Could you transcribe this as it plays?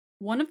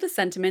One of the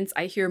sentiments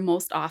I hear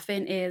most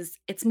often is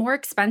it's more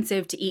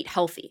expensive to eat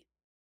healthy.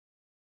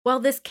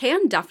 While this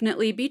can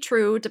definitely be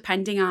true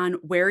depending on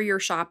where you're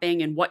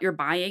shopping and what you're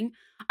buying,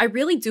 I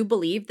really do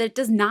believe that it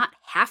does not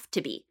have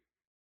to be.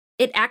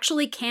 It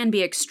actually can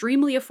be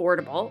extremely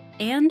affordable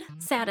and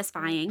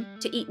satisfying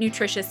to eat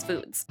nutritious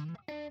foods.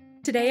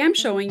 Today I'm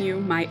showing you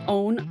my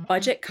own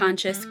budget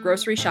conscious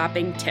grocery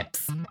shopping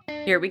tips.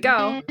 Here we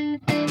go.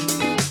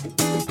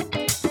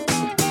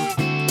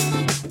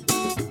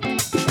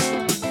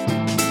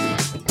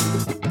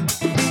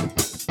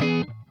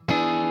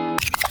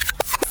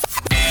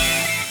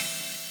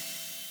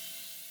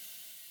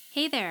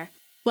 Hey there.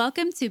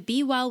 Welcome to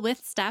Be Well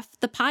with Steph,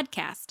 the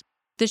podcast,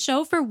 the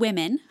show for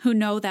women who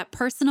know that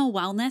personal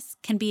wellness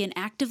can be an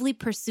actively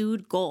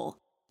pursued goal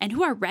and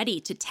who are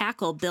ready to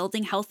tackle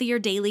building healthier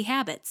daily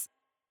habits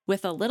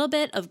with a little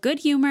bit of good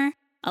humor,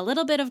 a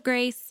little bit of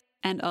grace,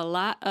 and a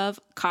lot of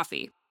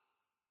coffee.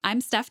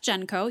 I'm Steph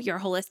Genko,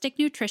 your holistic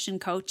nutrition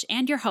coach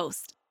and your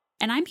host,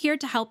 and I'm here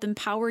to help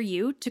empower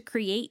you to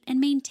create and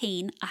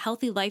maintain a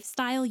healthy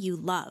lifestyle you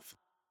love,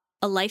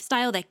 a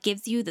lifestyle that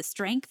gives you the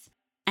strength,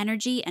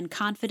 energy, and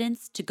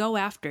confidence to go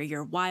after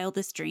your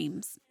wildest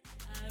dreams.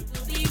 I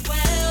will be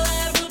well,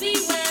 I will be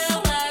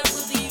well, I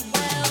will be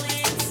well,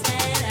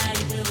 instead I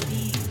will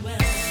be well.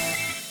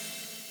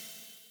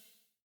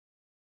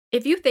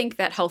 If you think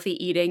that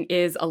healthy eating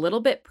is a little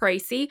bit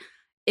pricey,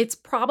 it's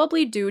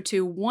probably due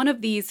to one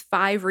of these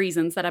 5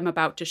 reasons that I'm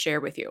about to share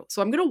with you.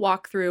 So I'm going to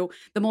walk through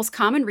the most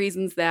common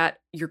reasons that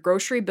your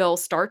grocery bill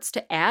starts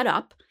to add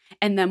up,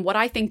 and then what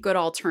I think good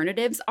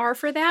alternatives are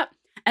for that.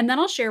 And then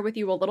I'll share with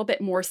you a little bit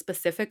more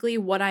specifically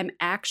what I'm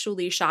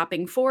actually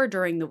shopping for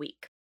during the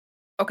week.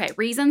 Okay,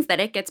 reasons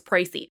that it gets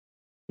pricey.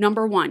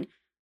 Number one,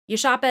 you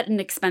shop at an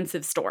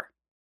expensive store.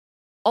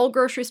 All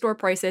grocery store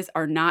prices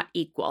are not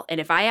equal. And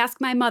if I ask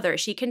my mother,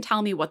 she can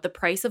tell me what the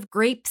price of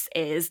grapes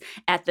is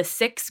at the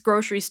 6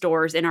 grocery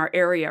stores in our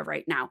area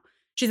right now.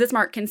 She's a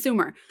smart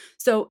consumer.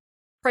 So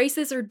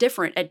prices are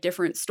different at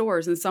different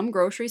stores, and some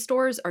grocery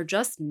stores are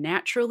just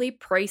naturally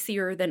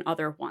pricier than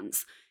other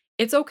ones.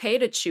 It's okay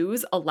to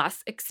choose a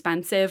less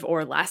expensive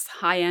or less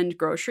high-end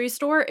grocery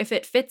store if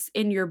it fits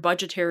in your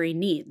budgetary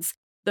needs.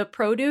 The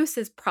produce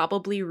is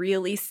probably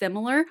really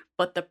similar,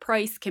 but the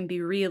price can be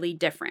really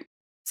different.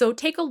 So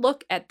take a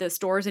look at the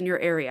stores in your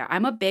area.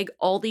 I'm a big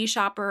Aldi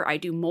shopper. I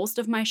do most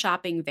of my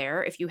shopping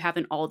there. If you have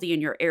an Aldi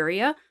in your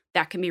area,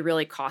 that can be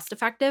really cost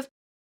effective.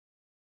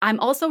 I'm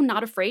also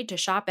not afraid to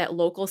shop at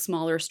local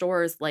smaller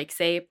stores like,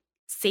 say,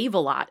 Save a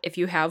Lot if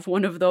you have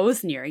one of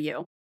those near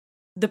you.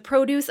 The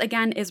produce,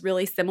 again, is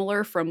really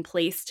similar from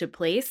place to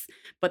place,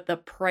 but the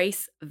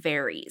price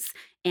varies.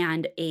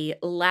 And a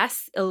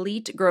less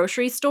elite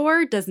grocery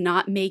store does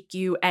not make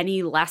you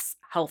any less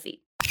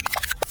healthy.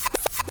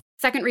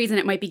 Second reason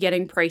it might be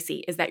getting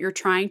pricey is that you're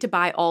trying to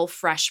buy all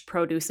fresh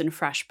produce and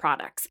fresh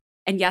products.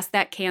 And yes,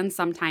 that can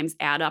sometimes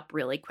add up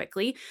really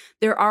quickly.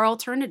 There are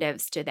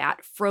alternatives to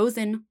that.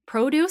 Frozen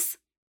produce,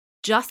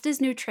 just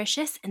as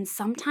nutritious and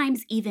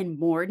sometimes even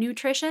more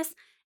nutritious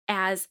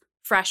as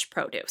fresh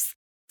produce.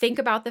 Think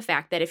about the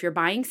fact that if you're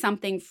buying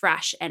something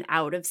fresh and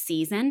out of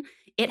season,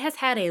 it has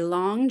had a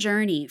long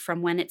journey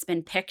from when it's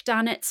been picked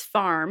on its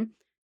farm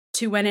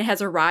to when it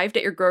has arrived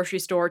at your grocery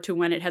store to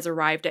when it has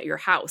arrived at your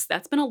house.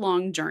 That's been a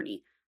long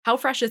journey. How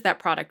fresh is that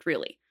product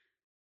really?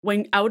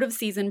 When out of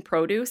season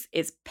produce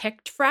is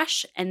picked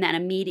fresh and then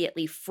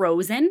immediately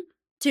frozen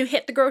to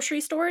hit the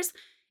grocery stores,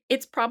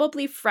 it's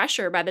probably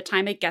fresher by the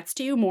time it gets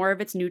to you. More of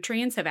its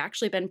nutrients have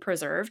actually been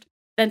preserved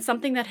than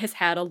something that has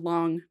had a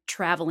long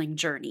traveling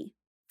journey.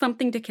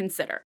 Something to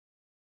consider.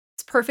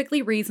 It's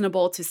perfectly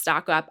reasonable to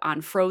stock up on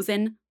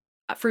frozen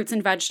fruits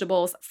and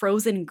vegetables,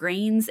 frozen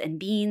grains and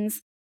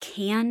beans,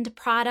 canned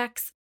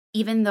products,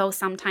 even though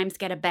sometimes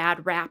get a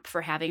bad rap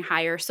for having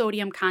higher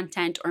sodium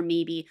content or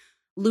maybe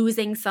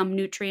losing some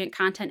nutrient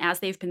content as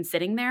they've been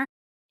sitting there.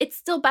 It's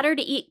still better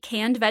to eat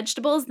canned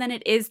vegetables than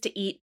it is to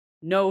eat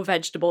no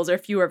vegetables or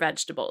fewer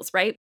vegetables,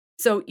 right?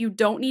 So you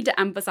don't need to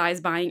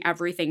emphasize buying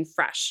everything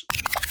fresh.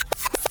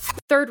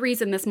 Third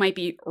reason this might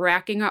be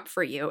racking up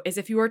for you is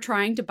if you are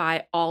trying to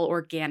buy all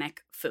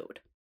organic food.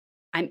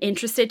 I'm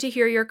interested to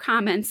hear your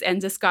comments and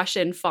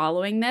discussion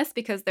following this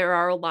because there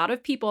are a lot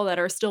of people that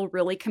are still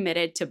really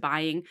committed to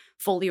buying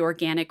fully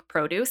organic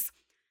produce.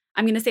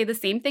 I'm going to say the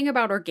same thing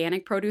about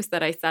organic produce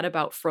that I said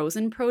about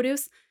frozen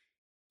produce.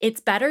 It's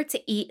better to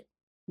eat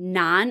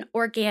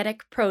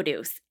non-organic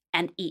produce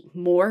and eat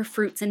more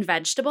fruits and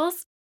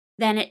vegetables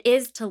than it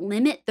is to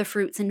limit the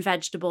fruits and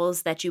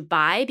vegetables that you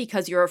buy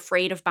because you're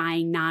afraid of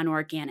buying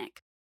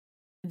non-organic.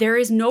 There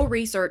is no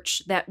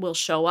research that will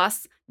show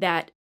us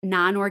that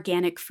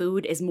non-organic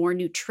food is more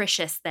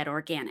nutritious than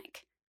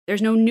organic.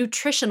 There's no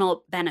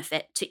nutritional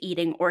benefit to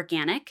eating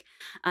organic.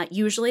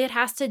 Usually it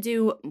has to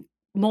do,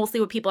 mostly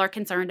what people are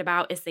concerned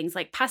about is things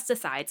like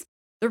pesticides.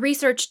 The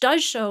research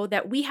does show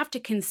that we have to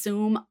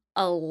consume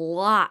a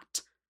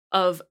lot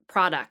of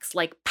products,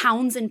 like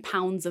pounds and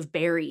pounds of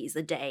berries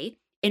a day,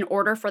 in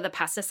order for the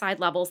pesticide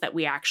levels that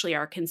we actually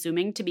are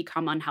consuming to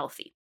become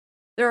unhealthy.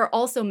 There are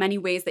also many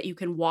ways that you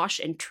can wash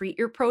and treat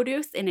your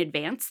produce in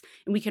advance,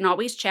 and we can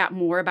always chat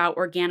more about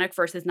organic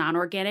versus non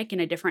organic in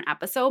a different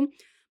episode.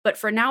 But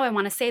for now, I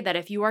want to say that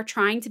if you are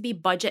trying to be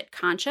budget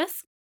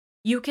conscious,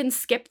 you can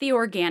skip the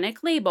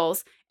organic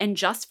labels and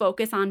just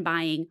focus on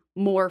buying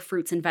more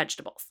fruits and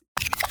vegetables.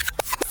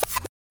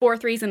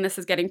 Fourth reason this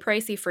is getting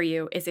pricey for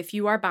you is if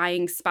you are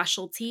buying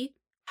specialty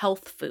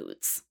health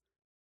foods.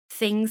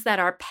 Things that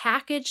are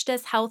packaged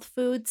as health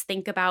foods,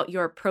 think about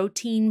your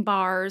protein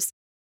bars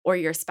or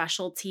your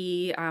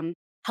specialty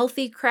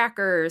healthy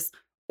crackers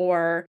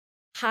or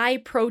high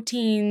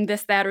protein,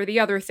 this, that, or the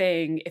other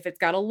thing, if it's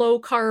got a low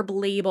carb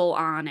label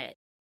on it.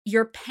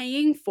 You're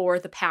paying for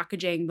the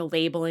packaging, the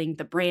labeling,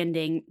 the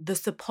branding, the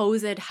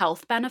supposed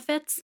health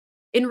benefits.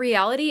 In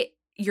reality,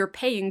 you're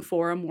paying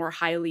for a more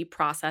highly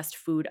processed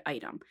food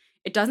item.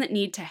 It doesn't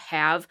need to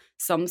have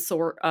some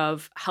sort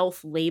of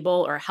health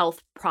label or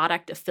health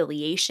product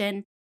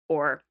affiliation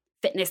or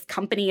fitness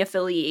company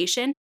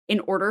affiliation in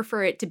order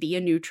for it to be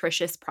a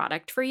nutritious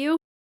product for you,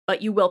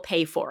 but you will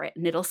pay for it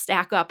and it'll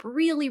stack up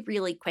really,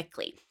 really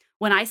quickly.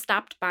 When I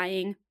stopped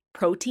buying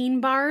protein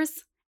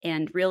bars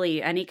and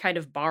really any kind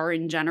of bar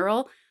in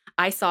general,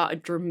 I saw a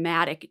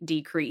dramatic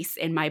decrease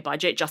in my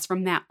budget just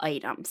from that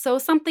item. So,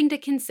 something to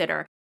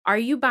consider. Are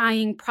you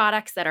buying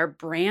products that are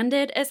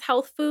branded as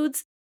health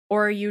foods,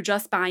 or are you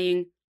just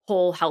buying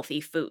whole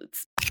healthy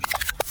foods?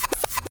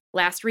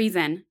 Last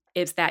reason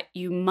is that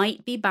you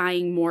might be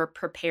buying more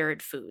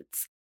prepared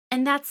foods.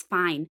 And that's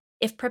fine.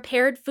 If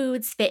prepared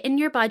foods fit in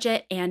your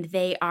budget and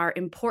they are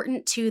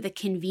important to the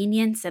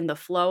convenience and the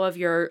flow of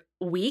your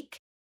week,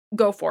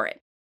 go for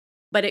it.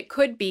 But it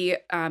could be,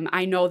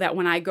 I know that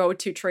when I go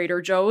to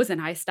Trader Joe's and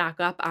I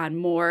stock up on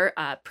more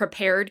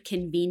prepared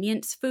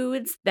convenience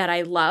foods that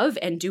I love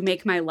and do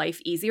make my life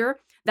easier,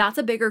 that's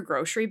a bigger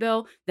grocery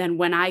bill than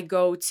when I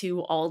go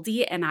to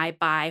Aldi and I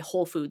buy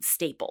Whole Foods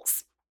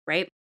staples,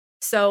 right?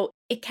 So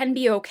it can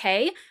be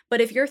okay,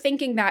 but if you're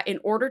thinking that in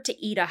order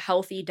to eat a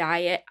healthy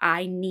diet,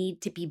 I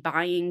need to be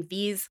buying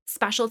these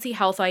specialty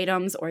health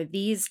items or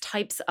these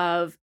types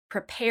of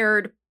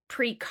prepared,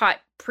 pre-cut,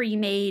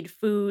 pre-made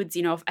foods,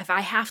 if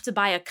I have to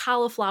buy a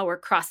cauliflower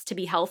crust to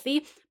be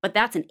healthy, but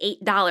that's an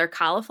 $8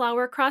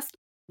 cauliflower crust,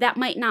 that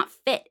might not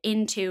fit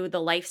into the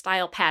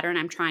lifestyle pattern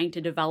I'm trying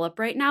to develop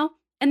right now,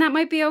 and that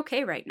might be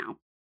okay right now.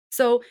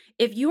 So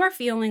if you are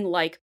feeling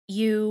like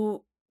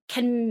you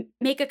can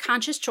make a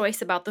conscious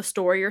choice about the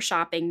store you're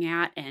shopping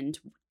at and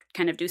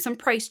kind of do some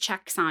price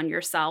checks on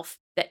yourself,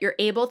 that you're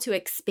able to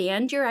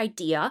expand your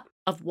idea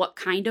of what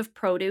kind of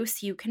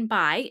produce you can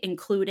buy,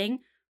 including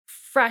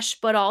fresh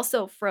but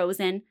also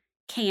frozen,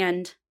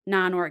 canned,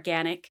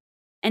 non-organic,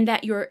 and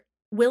that you're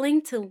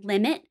willing to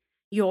limit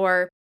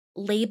your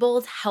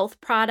labeled health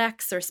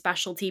products or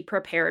specialty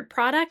prepared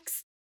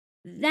products,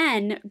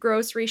 then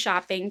grocery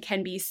shopping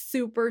can be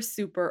super,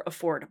 super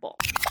affordable.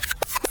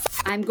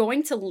 I'm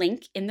going to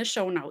link in the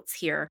show notes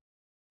here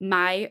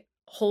my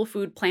whole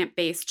food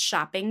plant-based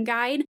shopping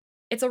guide.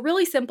 It's a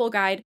really simple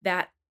guide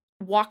that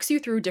walks you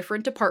through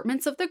different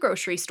departments of the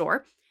grocery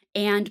store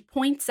and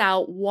points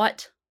out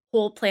what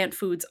whole plant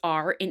foods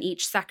are in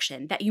each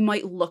section that you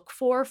might look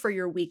for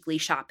your weekly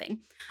shopping.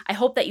 I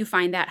hope that you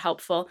find that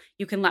helpful.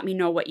 You can let me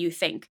know what you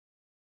think.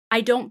 I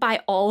don't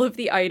buy all of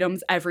the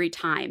items every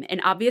time, and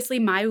obviously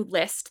my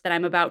list that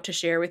I'm about to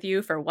share with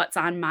you for what's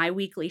on my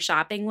weekly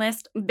shopping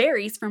list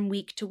varies from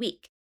week to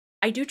week.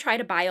 I do try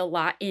to buy a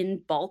lot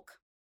in bulk,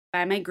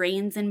 buy my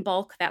grains in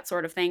bulk, that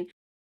sort of thing.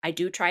 I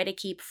do try to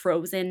keep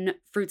frozen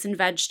fruits and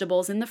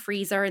vegetables in the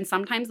freezer, and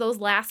sometimes those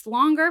last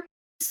longer.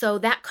 So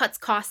that cuts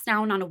costs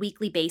down on a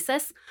weekly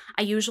basis.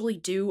 I usually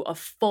do a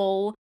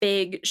full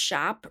big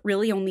shop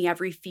really only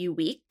every few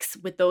weeks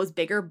with those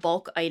bigger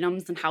bulk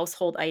items and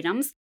household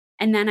items.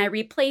 And then I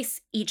replace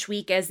each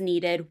week as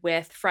needed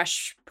with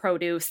fresh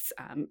produce,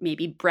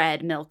 maybe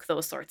bread, milk,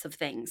 those sorts of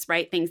things,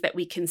 right? Things that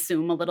we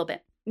consume a little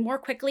bit more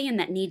quickly and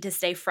that need to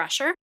stay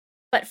fresher.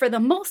 But for the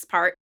most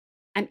part,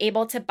 I'm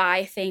able to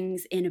buy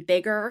things in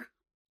bigger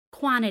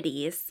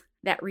quantities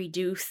that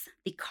reduce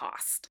the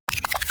cost.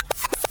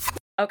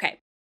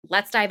 Okay,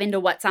 let's dive into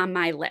what's on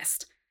my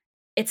list.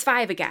 It's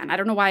 5 again. I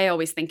don't know why I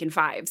always think in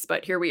fives,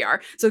 but here we are.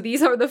 So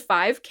these are the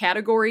 5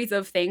 categories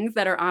of things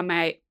that are on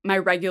my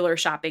regular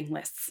shopping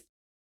lists.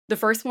 The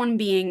first one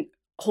being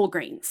whole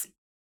grains.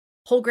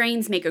 Whole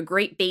grains make a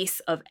great base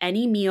of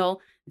any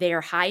meal. They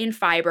are high in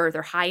fiber,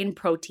 they're high in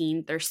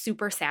protein, they're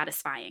super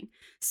satisfying.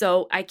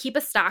 So I keep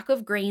a stock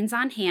of grains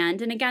on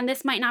hand. And again,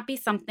 this might not be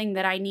something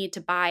that I need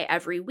to buy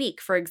every week.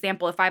 For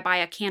example, if I buy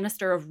a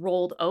canister of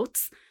rolled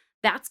oats,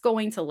 that's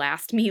going to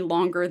last me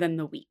longer than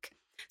the week.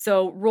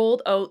 So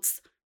rolled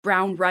oats,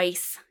 brown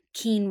rice,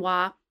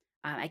 quinoa.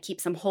 I keep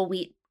some whole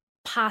wheat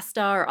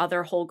pasta or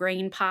other whole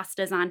grain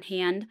pastas on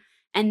hand.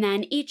 And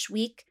then each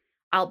week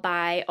I'll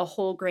buy a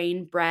whole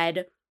grain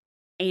bread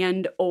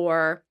and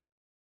or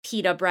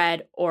pita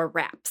bread or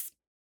wraps.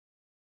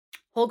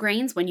 Whole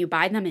grains, when you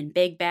buy them in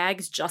big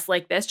bags just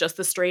like this, just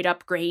the straight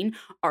up grain,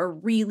 are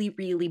really,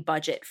 really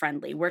budget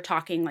friendly. We're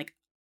talking like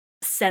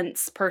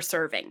cents per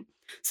serving.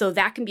 So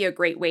that can be a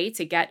great way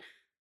to get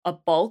a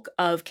bulk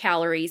of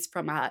calories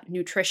from a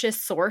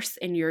nutritious source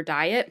in your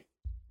diet,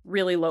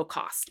 really low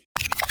cost.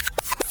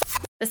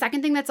 The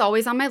second thing that's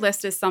always on my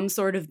list is some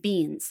sort of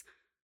beans.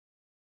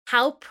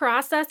 How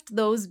processed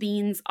those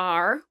beans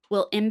are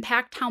will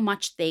impact how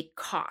much they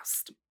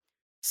cost.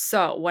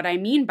 So, what I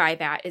mean by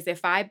that is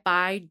if I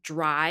buy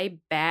dry,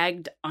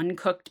 bagged,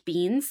 uncooked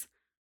beans,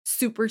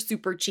 super,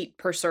 super cheap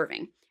per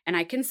serving, and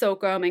I can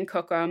soak them and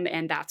cook them,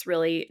 and that's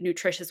really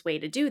nutritious way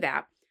to do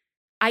that.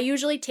 I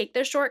usually take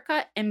the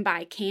shortcut and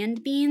buy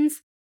canned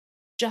beans.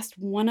 Just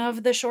one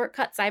of the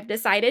shortcuts I've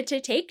decided to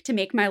take to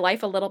make my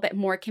life a little bit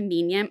more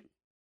convenient.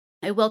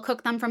 I will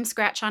cook them from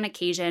scratch on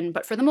occasion,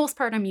 but for the most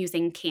part, I'm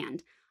using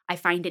canned. I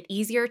find it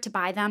easier to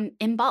buy them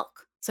in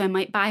bulk. So I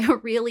might buy a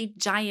really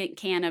giant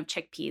can of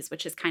chickpeas,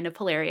 which is kind of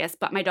hilarious,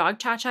 but my dog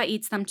Cha Cha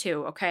eats them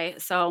too, okay?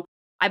 So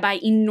I buy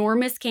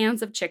enormous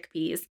cans of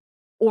chickpeas,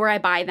 or I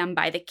buy them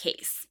by the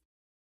case.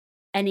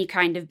 Any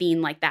kind of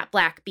bean like that,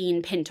 black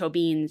bean, pinto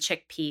bean,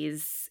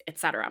 chickpeas,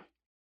 etc.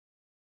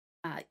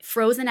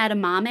 Frozen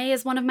edamame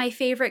is one of my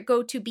favorite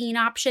go-to bean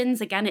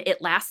options. Again,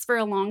 it lasts for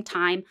a long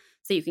time,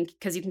 so you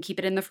can keep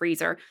it in the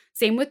freezer.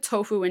 Same with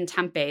tofu and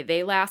tempeh.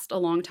 They last a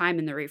long time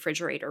in the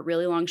refrigerator,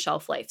 really long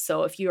shelf life.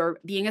 So if you're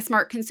being a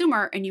smart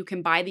consumer and you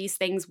can buy these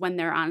things when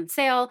they're on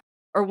sale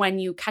or when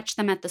you catch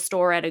them at the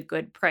store at a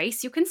good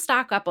price, you can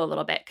stock up a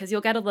little bit because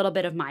you'll get a little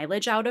bit of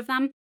mileage out of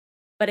them.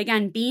 But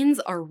again, beans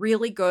are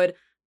really good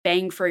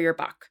bang for your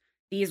buck.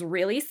 These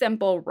really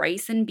simple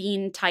rice and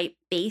bean type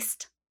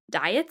based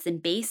diets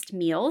and based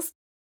meals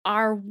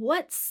are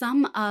what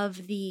some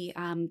of the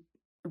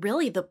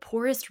really the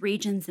poorest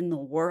regions in the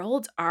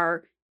world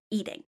are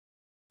eating.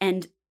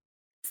 And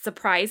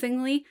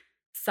surprisingly,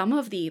 some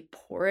of the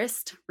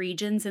poorest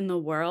regions in the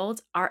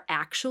world are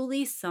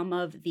actually some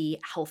of the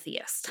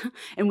healthiest.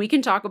 And we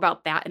can talk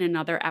about that in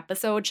another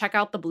episode. Check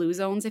out the blue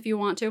zones if you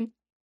want to.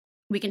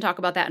 We can talk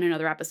about that in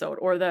another episode,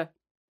 or the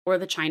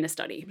China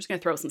study. I'm just going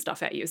to throw some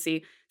stuff at you,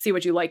 see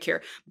what you like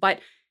here. But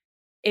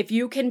if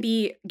you can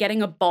be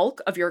getting a bulk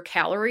of your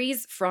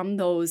calories from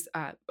those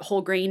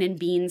whole grain and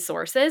bean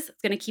sources,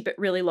 it's going to keep it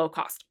really low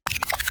cost.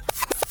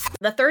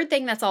 The third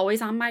thing that's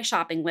always on my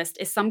shopping list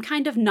is some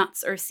kind of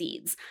nuts or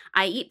seeds.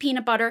 I eat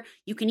peanut butter.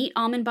 You can eat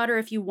almond butter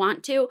if you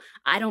want to.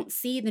 I don't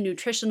see the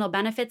nutritional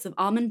benefits of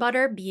almond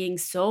butter being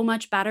so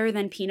much better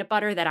than peanut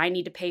butter that I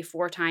need to pay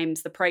 4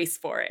 times the price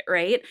for it,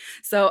 right?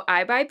 So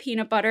I buy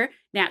peanut butter,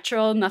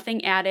 natural,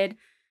 nothing added,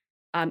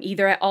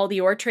 either at Aldi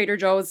or Trader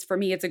Joe's. For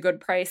me, it's a good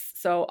price.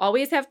 So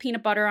always have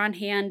peanut butter on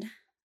hand.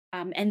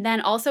 And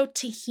then also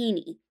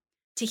tahini.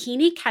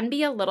 Tahini can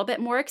be a little bit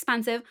more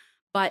expensive,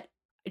 but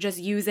just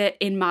use it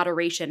in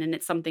moderation. And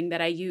it's something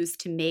that I use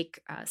to make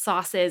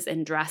sauces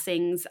and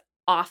dressings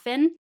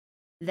often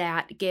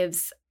that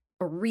gives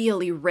a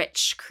really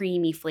rich,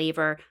 creamy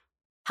flavor,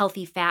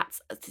 healthy fats.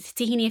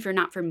 Tahini, if you're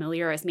not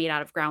familiar, is made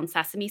out of ground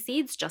sesame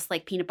seeds, just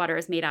like peanut butter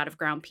is made out of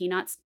ground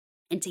peanuts.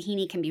 And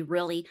tahini can be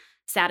really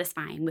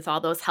satisfying with all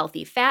those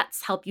healthy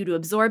fats, help you to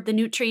absorb the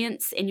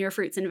nutrients in your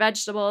fruits and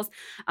vegetables,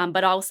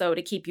 but also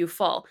to keep you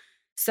full.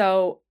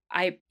 So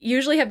I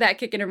usually have that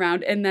kicking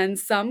around, and then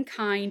some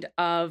kind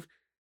of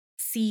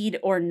seed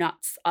or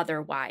nuts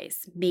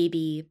otherwise,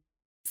 maybe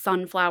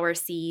sunflower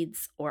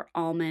seeds or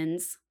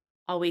almonds,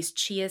 always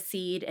chia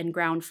seed and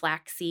ground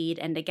flax seed.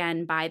 And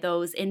again, buy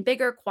those in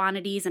bigger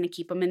quantities and I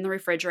keep them in the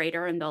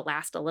refrigerator and they'll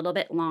last a little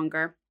bit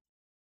longer.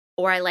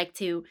 Or I like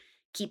to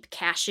keep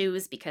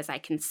cashews because I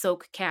can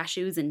soak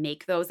cashews and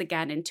make those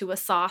again into a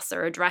sauce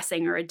or a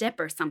dressing or a dip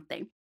or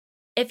something.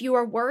 If you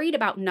are worried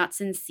about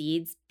nuts and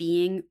seeds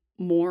being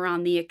more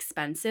on the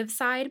expensive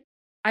side,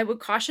 I would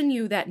caution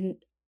you that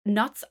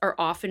nuts are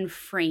often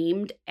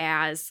framed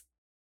as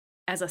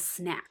a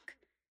snack.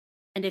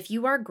 And if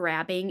you are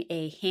grabbing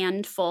a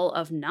handful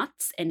of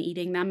nuts and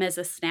eating them as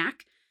a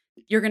snack,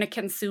 you're going to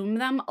consume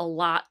them a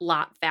lot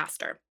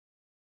faster.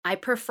 I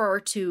prefer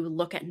to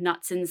look at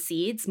nuts and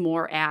seeds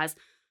more as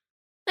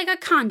like a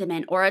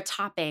condiment or a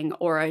topping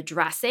or a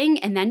dressing,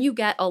 and then you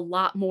get a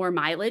lot more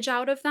mileage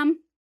out of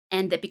them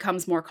and it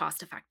becomes more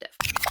cost effective.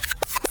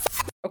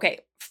 Okay,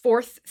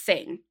 fourth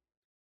thing,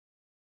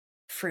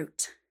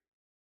 fruit.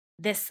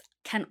 This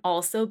can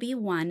also be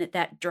one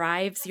that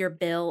drives your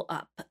bill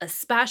up,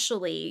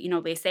 especially,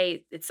 they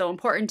say it's so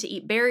important to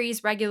eat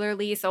berries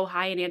regularly, so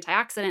high in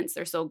antioxidants,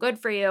 they're so good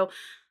for you.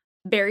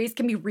 Berries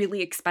can be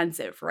really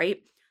expensive,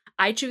 right?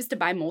 I choose to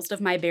buy most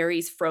of my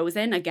berries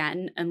frozen,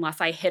 again,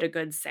 unless I hit a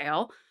good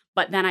sale.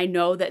 But then I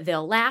know that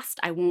they'll last.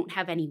 I won't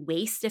have any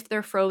waste if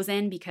they're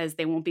frozen because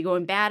they won't be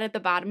going bad at the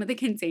bottom of the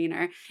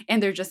container.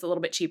 And they're just a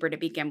little bit cheaper to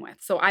begin with.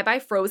 So I buy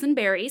frozen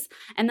berries.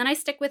 And then I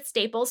stick with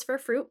staples for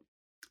fruit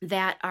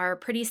that are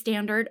pretty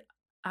standard.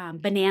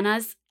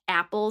 Bananas,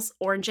 apples,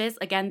 oranges.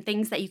 Again,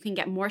 things that you can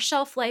get more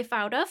shelf life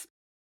out of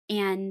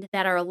and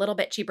that are a little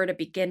bit cheaper to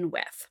begin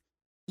with.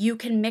 You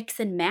can mix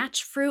and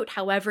match fruit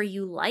however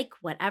you like,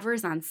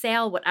 whatever's on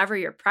sale, whatever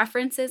your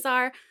preferences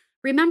are.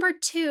 Remember,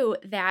 too,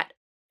 that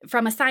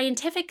from a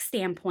scientific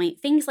standpoint,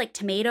 things like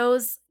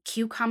tomatoes,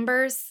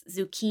 cucumbers,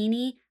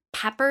 zucchini,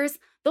 peppers,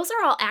 those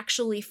are all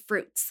actually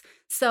fruits.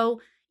 So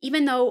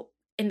even though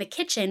in the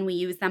kitchen, we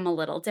use them a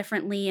little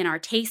differently, and our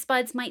taste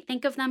buds might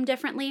think of them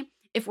differently.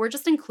 If we're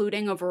just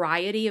including a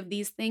variety of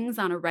these things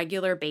on a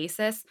regular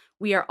basis,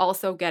 we are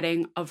also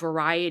getting a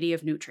variety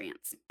of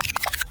nutrients.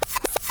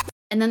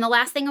 And then the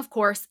last thing, of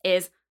course,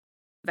 is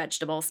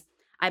vegetables.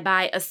 I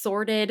buy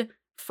assorted,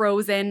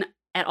 frozen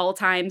at all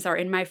times, are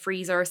in my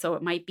freezer. So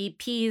it might be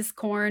peas,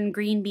 corn,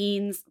 green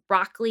beans,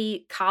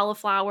 broccoli,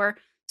 cauliflower.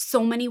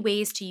 So many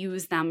ways to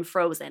use them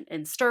frozen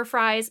in stir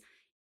fries,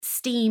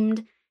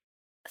 steamed,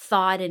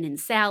 thawed in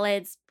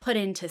salads, put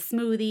into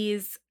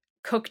smoothies,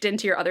 cooked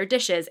into your other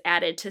dishes,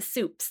 added to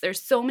soups.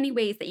 There's so many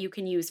ways that you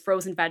can use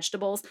frozen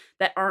vegetables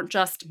that aren't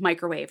just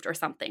microwaved or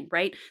something,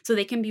 right? So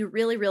they can be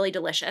really, really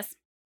delicious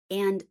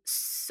and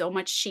so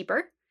much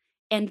cheaper.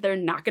 And they're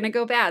not going to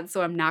go bad.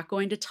 So I'm not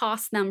going to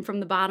toss them from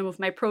the bottom of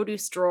my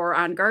produce drawer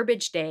on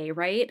garbage day,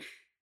 right?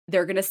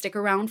 They're going to stick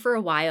around for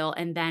a while,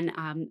 and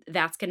then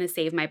that's going to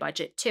save my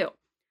budget too.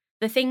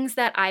 The things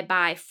that I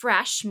buy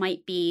fresh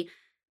might be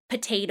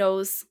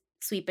potatoes,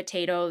 sweet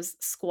potatoes,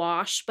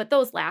 squash, but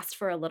those last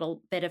for a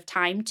little bit of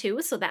time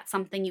too. So that's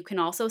something you can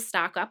also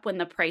stock up when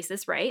the price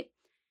is right.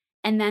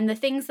 And then the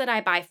things that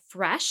I buy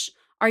fresh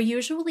are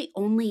usually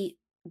only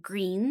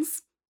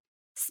greens,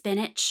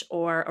 spinach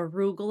or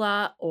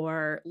arugula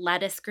or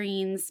lettuce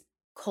greens,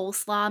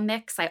 coleslaw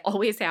mix. I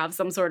always have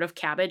some sort of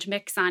cabbage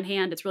mix on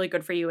hand. It's really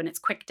good for you and it's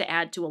quick to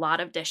add to a lot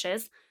of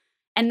dishes.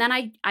 And then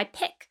I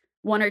pick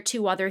one or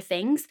two other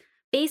things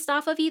based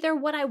off of either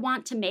what I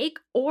want to make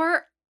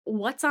or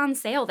what's on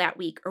sale that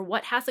week or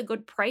what has a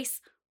good price,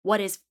 what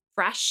is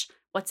fresh,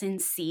 what's in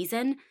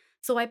season.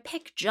 So I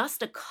pick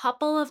just a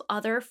couple of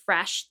other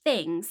fresh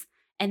things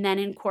and then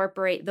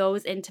incorporate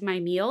those into my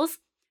meals,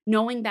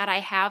 knowing that I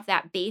have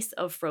that base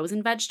of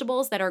frozen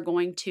vegetables that are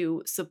going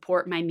to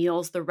support my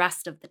meals the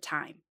rest of the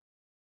time.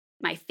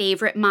 My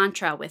favorite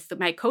mantra with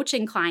my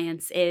coaching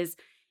clients is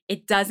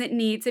it doesn't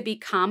need to be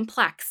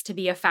complex to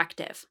be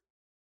effective.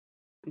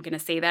 I'm going to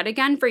say that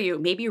again for you.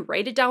 Maybe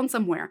write it down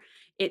somewhere.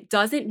 It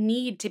doesn't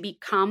need to be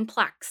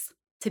complex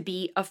to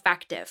be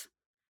effective.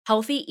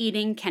 Healthy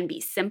eating can be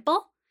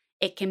simple,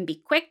 it can be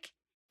quick,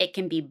 it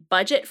can be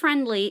budget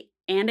friendly,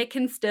 and it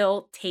can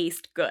still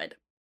taste good.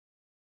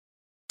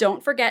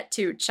 Don't forget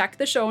to check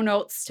the show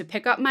notes to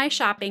pick up my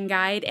shopping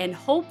guide, and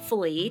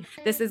hopefully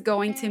this is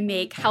going to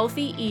make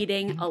healthy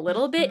eating a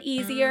little bit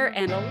easier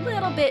and a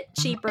little bit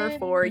cheaper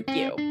for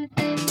you.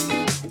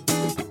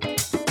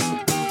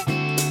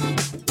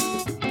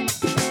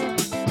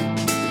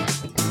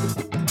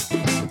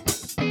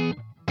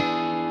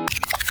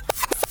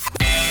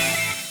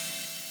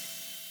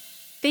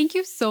 Thank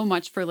you so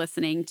much for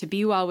listening to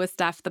Be Well with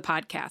Steph, the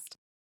podcast.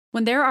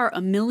 When there are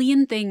a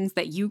million things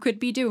that you could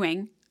be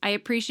doing, I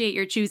appreciate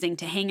your choosing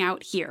to hang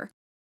out here.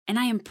 And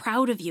I am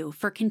proud of you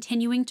for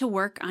continuing to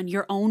work on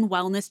your own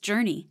wellness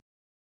journey.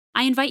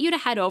 I invite you to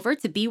head over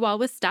to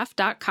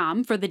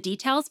BeWellWithSteph.com for the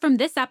details from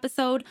this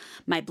episode,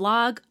 my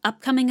blog,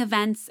 upcoming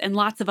events, and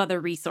lots of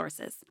other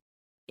resources.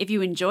 If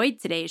you enjoyed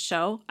today's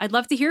show, I'd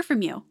love to hear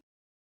from you.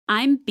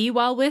 I'm Be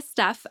Well with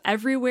Steph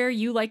everywhere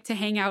you like to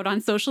hang out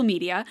on social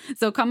media,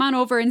 so come on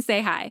over and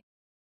say hi.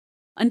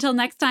 Until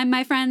next time,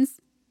 my friends,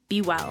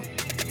 be well.